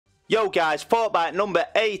Yo guys, Fortbyte number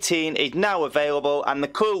 18 is now available, and the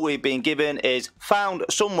clue we've been given is found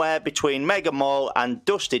somewhere between Mega Mall and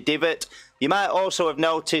Dusty Divot. You might also have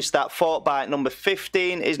noticed that Fortbyte number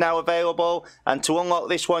 15 is now available, and to unlock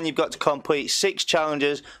this one you've got to complete 6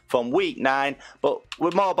 challenges from week 9, but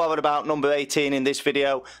we're more bothered about number 18 in this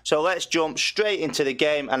video, so let's jump straight into the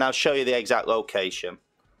game and I'll show you the exact location.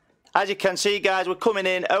 As you can see guys, we're coming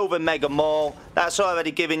in over Mega Mall. That's already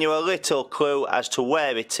giving you a little clue as to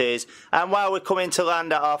where it is. And while we're coming to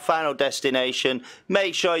land at our final destination,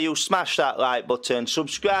 make sure you smash that like button.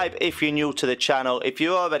 Subscribe if you're new to the channel. If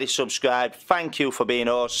you're already subscribed, thank you for being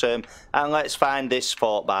awesome. And let's find this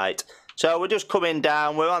Fortbyte. So we're just coming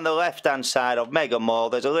down. We're on the left hand side of Mega Mall.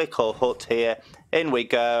 There's a little hut here. In we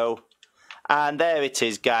go. And there it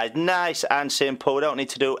is guys, nice and simple. We don't need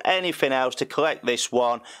to do anything else to collect this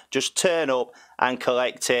one. Just turn up and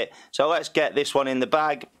collect it. So let's get this one in the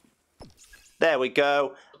bag. There we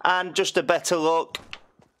go. And just a better look,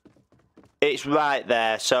 it's right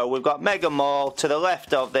there. So we've got Mega Mall to the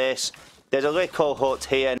left of this. There's a little hut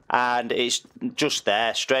here and it's just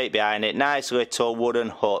there, straight behind it. Nice little wooden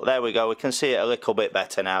hut. There we go, we can see it a little bit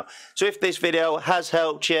better now. So if this video has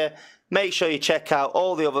helped you, make sure you check out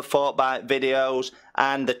all the other Fortbyte videos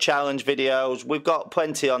and the challenge videos. We've got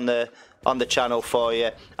plenty on the channel for you.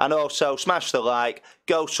 And also smash the like,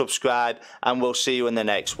 go subscribe, and we'll see you in the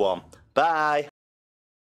next one. Bye.